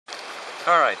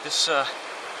Alright, this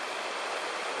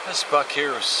buck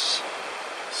here was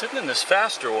sitting in this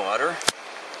faster water.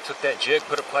 Took that jig,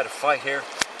 put up quite a fight here,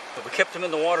 but we kept him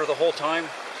in the water the whole time.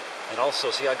 And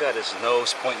also, see, I got his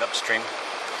nose pointing upstream,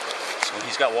 so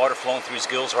he's got water flowing through his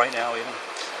gills right now even.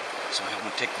 So I'm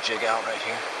going to take the jig out right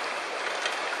here.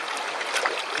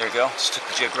 There you go, just took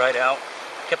the jig right out.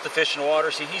 Kept the fish in the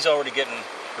water. See, he's already getting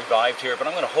revived here, but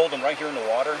I'm going to hold him right here in the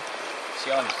water.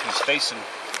 See how he's facing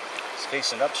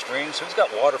upstream, so he's got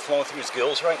water flowing through his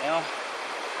gills right now.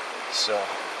 So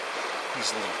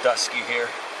he's a little dusky here.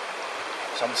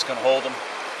 So I'm just going to hold him.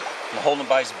 I'm going to hold him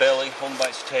by his belly, hold him by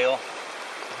his tail.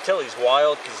 You can tell he's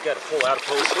wild because he's got a full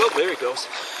adipose. Oh, there he goes.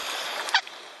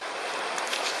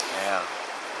 Yeah.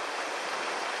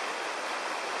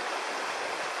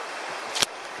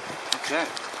 Okay.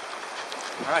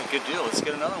 All right, good deal. Let's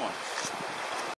get another one.